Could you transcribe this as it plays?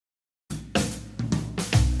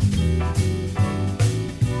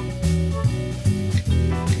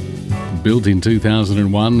Built in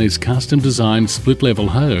 2001, this custom-designed split-level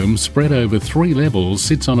home spread over 3 levels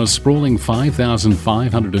sits on a sprawling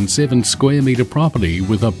 5,507 square metre property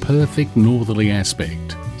with a perfect northerly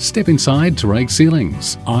aspect. Step inside to raked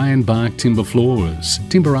ceilings, iron bark timber floors,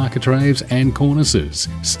 timber architraves and cornices,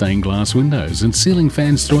 stained glass windows and ceiling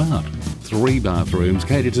fans throughout. 3 bathrooms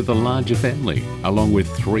cater to the larger family, along with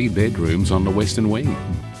 3 bedrooms on the western wing.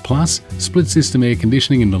 Plus, split system air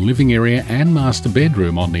conditioning in the living area and master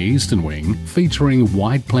bedroom on the eastern wing, featuring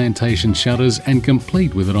white plantation shutters and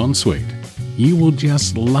complete with an ensuite. You will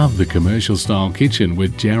just love the commercial style kitchen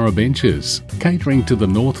with Jarrah benches, catering to the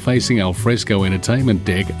north-facing alfresco entertainment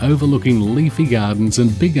deck overlooking leafy gardens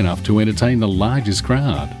and big enough to entertain the largest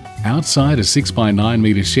crowd. Outside, a 6 by 9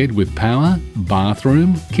 metre shed with power,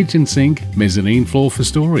 bathroom, kitchen sink, mezzanine floor for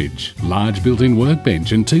storage, large built-in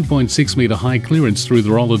workbench and 2.6 metre high clearance through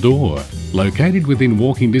the roller door. Located within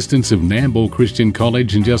walking distance of Nambour Christian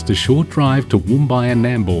College and just a short drive to Woombye and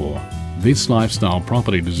Nambour. This lifestyle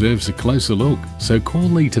property deserves a closer look, so call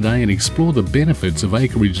Lee today and explore the benefits of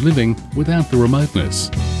acreage living without the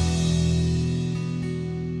remoteness.